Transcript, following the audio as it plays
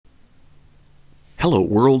Hello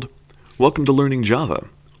world! Welcome to Learning Java,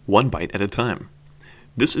 one byte at a time.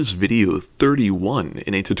 This is video 31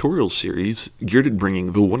 in a tutorial series geared at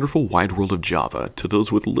bringing the wonderful wide world of Java to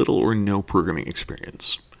those with little or no programming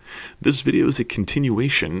experience. This video is a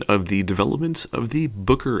continuation of the development of the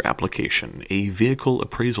Bookr Application, a vehicle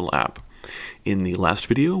appraisal app. In the last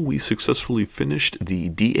video, we successfully finished the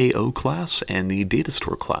DAO class and the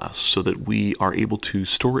DataStore class so that we are able to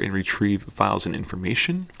store and retrieve files and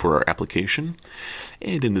information for our application.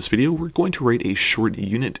 And in this video, we're going to write a short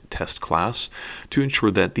unit test class to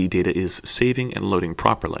ensure that the data is saving and loading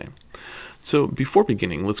properly. So before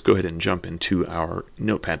beginning, let's go ahead and jump into our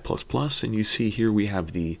Notepad++, and you see here we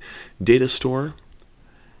have the DataStore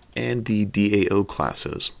and the DAO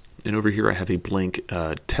classes. And over here I have a blank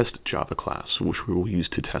test Java class, which we will use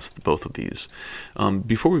to test both of these.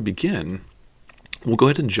 Before we begin, we'll go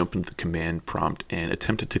ahead and jump into the command prompt and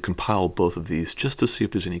attempt to compile both of these just to see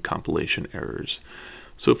if there's any compilation errors.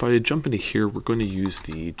 So if I jump into here, we're going to use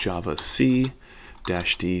the java c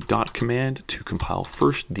 -d dot command to compile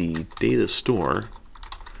first the DataStore.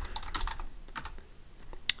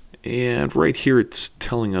 And right here it's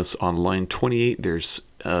telling us on line 28 there's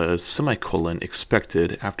a semicolon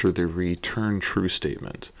expected after the return true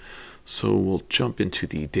statement. So we'll jump into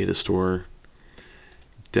the DataStore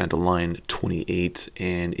down to line 28,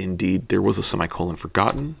 and indeed there was a semicolon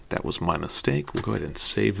forgotten. That was my mistake. We'll go ahead and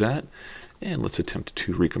save that, and let's attempt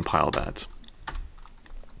to recompile that.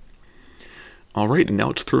 Alright, and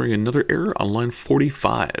now it's throwing another error on line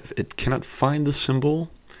 45. It cannot find the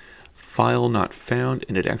symbol, file not found,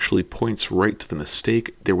 and it actually points right to the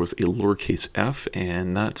mistake. There was a lowercase f,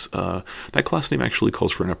 and that's that class name actually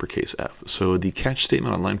calls for an uppercase f. So the catch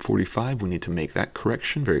statement on line 45, we need to make that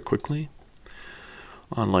correction very quickly.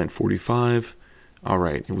 On line 45,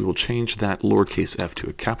 alright, and we will change that lowercase f to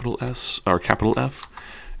a capital S, or capital F,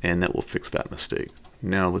 and that will fix that mistake.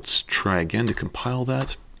 Now let's try again to compile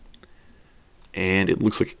that. And it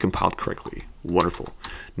looks like it compiled correctly. Wonderful.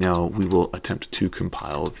 Now we will attempt to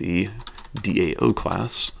compile the DAO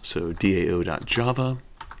class, so dao.java.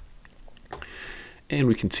 And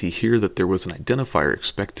we can see here that there was an identifier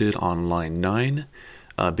expected on line 9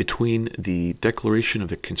 between the declaration of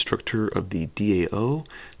the constructor of the DAO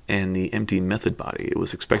and the empty method body. It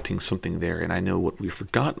was expecting something there, and I know what we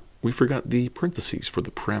forgot. We forgot the parentheses for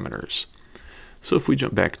the parameters. So if we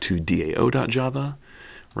jump back to dao.java,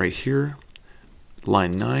 right here,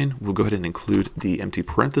 line 9, we'll go ahead and include the empty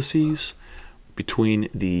parentheses between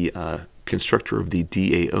the constructor of the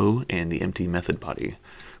DAO and the empty method body.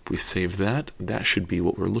 If we save that, that should be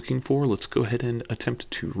what we're looking for. Let's go ahead and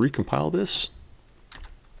attempt to recompile this.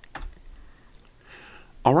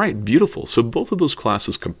 Alright, beautiful. So both of those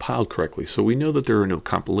classes compiled correctly, so we know that there are no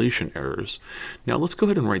compilation errors. Now let's go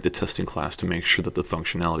ahead and write the testing class to make sure that the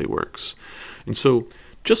functionality works. And so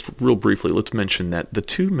just real briefly, let's mention that the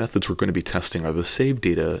two methods we're going to be testing are the save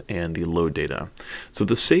data and the load data. So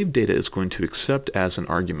the save data is going to accept as an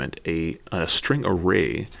argument a string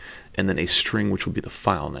array and then a string which will be the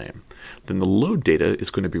file name. Then the load data is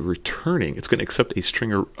going to be returning, it's going to accept a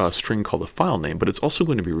string called a file name, but it's also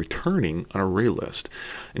going to be returning an array list.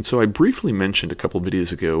 And so I briefly mentioned a couple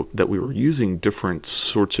videos ago that we were using different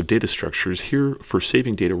sorts of data structures. Here for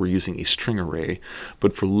saving data we're using a string array,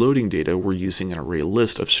 but for loading data we're using an array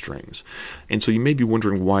list of strings. And so you may be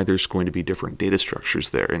wondering why there's going to be different data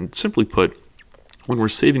structures there. And simply put, when we're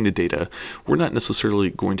saving the data, we're not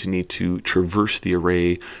necessarily going to need to traverse the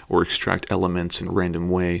array or extract elements in a random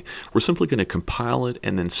way. We're simply going to compile it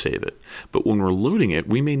and then save it. But when we're loading it,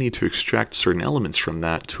 we may need to extract certain elements from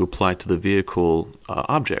that to apply to the vehicle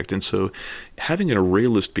object. And so having an array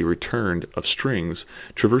list be returned of strings,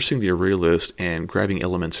 traversing the array list and grabbing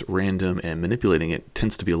elements at random and manipulating it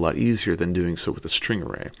tends to be a lot easier than doing so with a string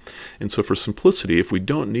array. And so for simplicity, if we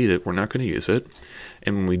don't need it, we're not going to use it.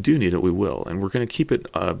 And when we do need it, we will. And we're going to keep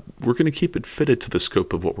it fitted to the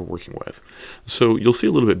scope of what we're working with. So you'll see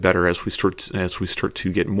a little bit better as we start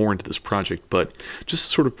to get more into this project. But just to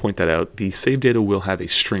sort of point that out, the save data will have a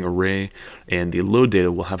string array, and the load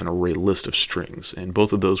data will have an array list of strings. And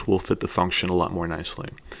both of those will fit the function a lot more nicely.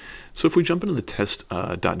 So if we jump into the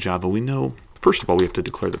test.java, we know, first of all, we have to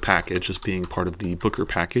declare the package as being part of the Bookr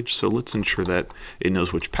package. So let's ensure that it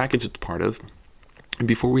knows which package it's part of. And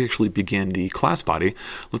before we actually begin the class body,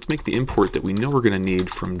 let's make the import that we know we're going to need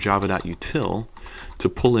from java.util to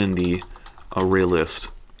pull in the ArrayList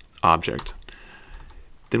object.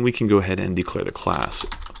 Then we can go ahead and declare the class,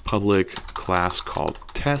 public class called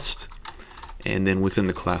test, And then within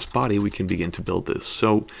the class body, we can begin to build this.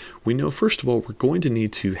 So we know, first of all, we're going to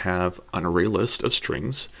need to have an array list of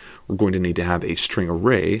strings. We're going to need to have a string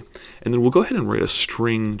array. And then we'll go ahead and write a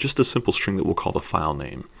string, just a simple string that we'll call the file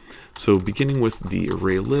name. So beginning with the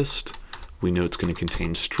array list, we know it's going to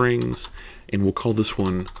contain strings. And we'll call this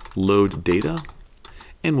one load data.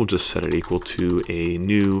 And we'll just set it equal to a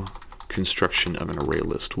new construction of an array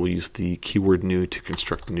list. We'll use the keyword new to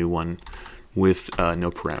construct a new one with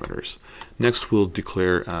no parameters. Next we'll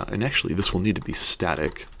declare, and actually this will need to be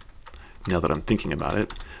static now that I'm thinking about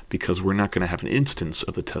it, because we're not going to have an instance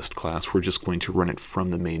of the test class, we're just going to run it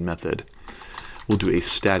from the main method. We'll do a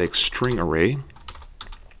static string array,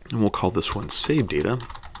 and we'll call this one save data,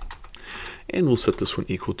 and we'll set this one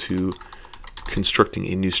equal to constructing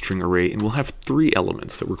a new string array, and we'll have 3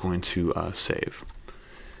 elements that we're going to save.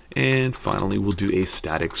 And finally we'll do a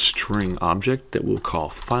static string object that we'll call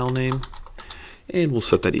file name, and we'll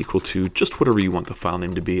set that equal to just whatever you want the file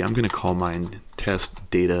name to be. I'm going to call mine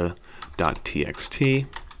testdata.txt.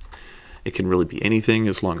 It can really be anything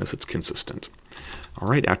as long as it's consistent. All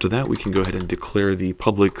right, after that we can go ahead and declare the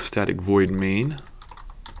public static void main.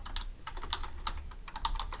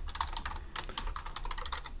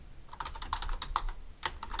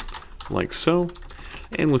 Like so.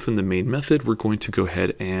 And within the main method, we're going to go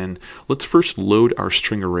ahead and let's first load our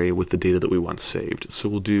string array with the data that we want saved. So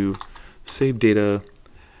we'll do save data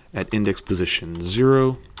at index position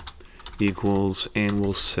 0 equals, and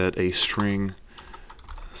we'll set a string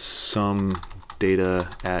sum data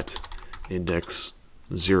at index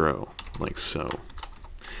 0, like so.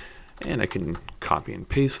 And I can copy and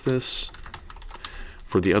paste this.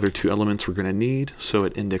 For the other 2 elements we're going to need, so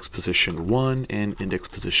at index position 1 and index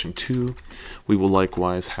position 2, we will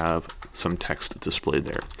likewise have some text displayed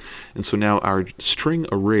there. And so now our string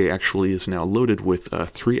array actually is now loaded with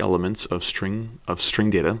 3 elements of string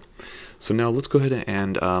data. So now let's go ahead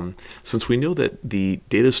and, since we know that the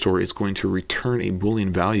data store is going to return a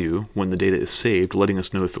Boolean value when the data is saved, letting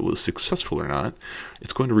us know if it was successful or not,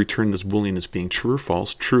 it's going to return this Boolean as being true or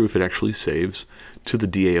false, true if it actually saves, to the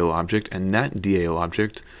DAO object, and that DAO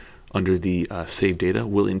object under the save data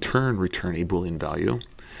will in turn return a Boolean value.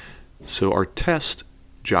 So our test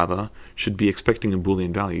Java should be expecting a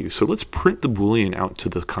Boolean value. So let's print the Boolean out to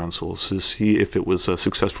the console to see if it was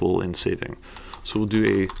successful in saving. So we'll do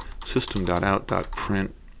a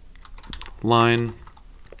system.out.print line,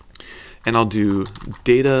 and I'll do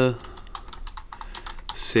data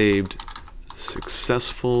saved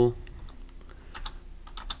successful,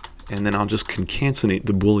 and then I'll just concatenate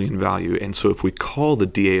the Boolean value. And so if we call the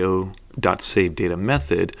DAO.SaveData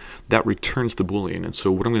method, that returns the Boolean. And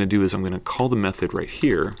so what I'm going to do is I'm going to call the method right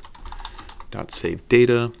here,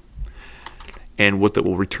 .SaveData, and what that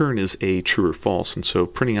will return is a true or false. And so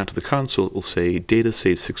printing out to the console, it will say data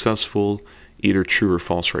saved successful, either true or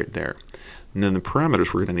false right there. And then the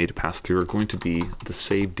parameters we're going to need to pass through are going to be the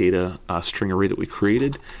save data string array that we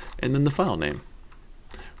created, and then the file name.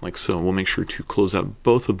 Like so. We'll make sure to close out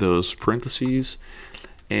both of those parentheses,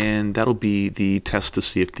 and that'll be the test to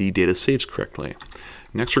see if the data saves correctly.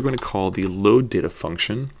 Next we're going to call the load data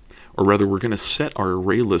function, or rather we're going to set our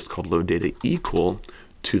array list called load data equal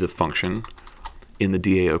to the function in the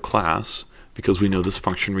DAO class, because we know this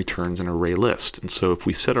function returns an array list. And so if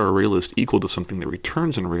we set our array list equal to something that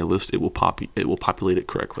returns an array list, it will populate it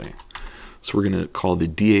correctly. So we're going to call the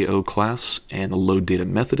DAO class and the load data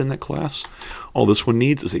method in that class. All this one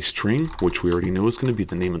needs is a string, which we already know is going to be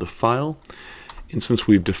the name of the file. And since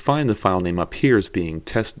we've defined the file name up here as being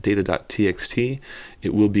testdata.txt,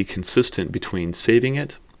 it will be consistent between saving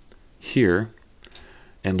it here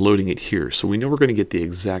and loading it here. So we know we're going to get the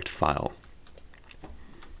exact file.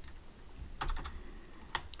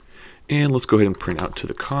 And let's go ahead and print out to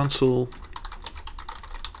the console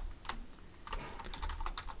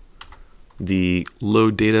the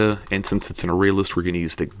load data, and since it's an array list, we're going to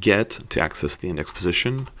use the get to access the index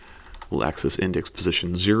position. We'll access index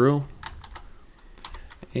position 0,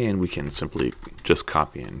 and we can simply just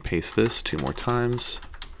copy and paste this 2 more times.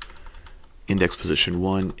 Index position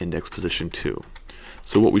 1, index position 2.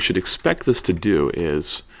 So what we should expect this to do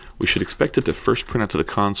is we should expect it to first print out to the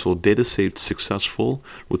console data saved successful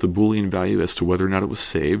with a Boolean value as to whether or not it was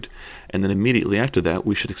saved, and then immediately after that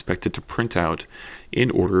we should expect it to print out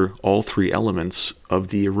in order all 3 elements of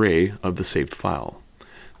the array of the saved file.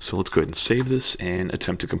 So let's go ahead and save this and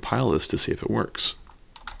attempt to compile this to see if it works.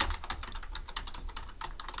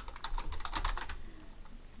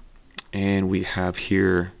 And we have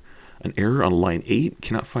here an error on line 8,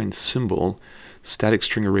 cannot find symbol, static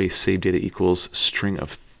string array save data equals string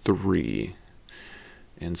of 3.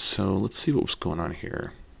 And so let's see what was going on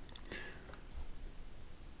here.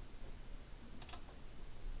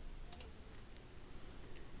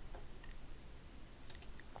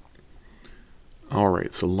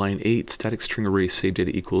 right, so line 8, static string array save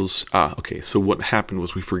data equals, okay, so what happened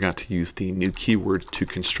was we forgot to use the new keyword to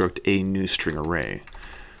construct a new string array.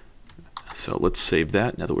 So let's save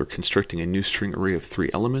that. Now that we're constructing a new string array of 3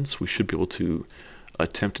 elements, we should be able to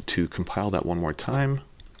attempt to compile that one more time.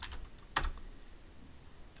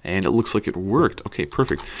 And it looks like it worked. Okay,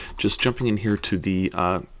 perfect. Just jumping in here to the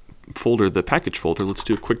folder, the package folder, let's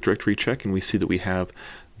do a quick directory check, and we see that we have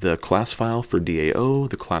the class file for DAO,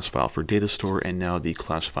 the class file for DataStore, and now the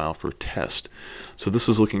class file for test. So this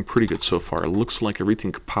is looking pretty good so far. It looks like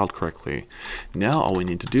everything compiled correctly. Now all we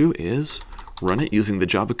need to do is run it using the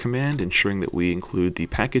Java command, ensuring that we include the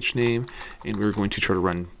package name, and we're going to try to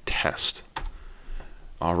run test.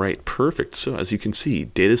 All right, perfect. So as you can see,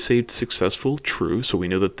 data saved successful, true. So we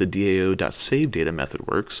know that the DAO.SaveData method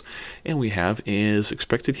works. And we have, as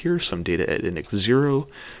expected here, some data at index 0,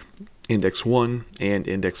 index 1, and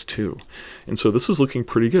index 2. And so this is looking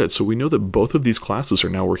pretty good. So we know that both of these classes are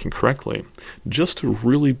now working correctly. Just to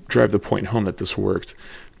really drive the point home that this worked,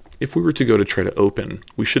 if we were to go to try to open,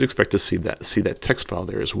 we should expect to see that text file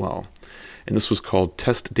there as well. And this was called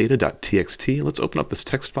testdata.txt. Let's open up this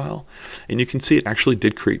text file, and you can see it actually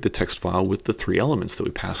did create the text file with the 3 elements that we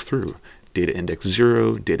passed through: data index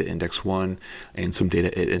 0, data index 1, and some data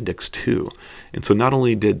at index 2. And so not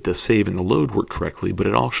only did the save and the load work correctly, but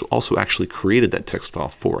it also actually created that text file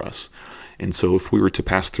for us. And so if we were to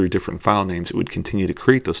pass through different file names, it would continue to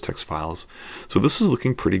create those text files. So this is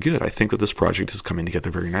looking pretty good. I think that this project is coming together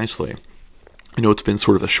very nicely. I know it's been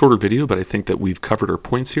sort of a shorter video, but I think that we've covered our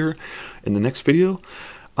points here. In the next video,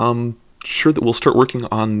 sure that we'll start working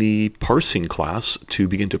on the parsing class to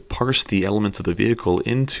begin to parse the elements of the vehicle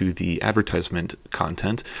into the advertisement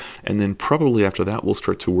content. And then probably after that, we'll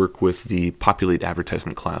start to work with the populate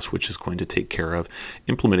advertisement class, which is going to take care of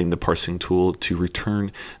implementing the parsing tool to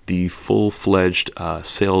return the full-fledged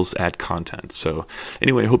sales ad content. So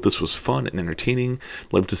anyway, I hope this was fun and entertaining.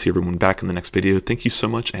 Love to see everyone back in the next video. Thank you so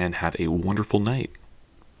much and have a wonderful night.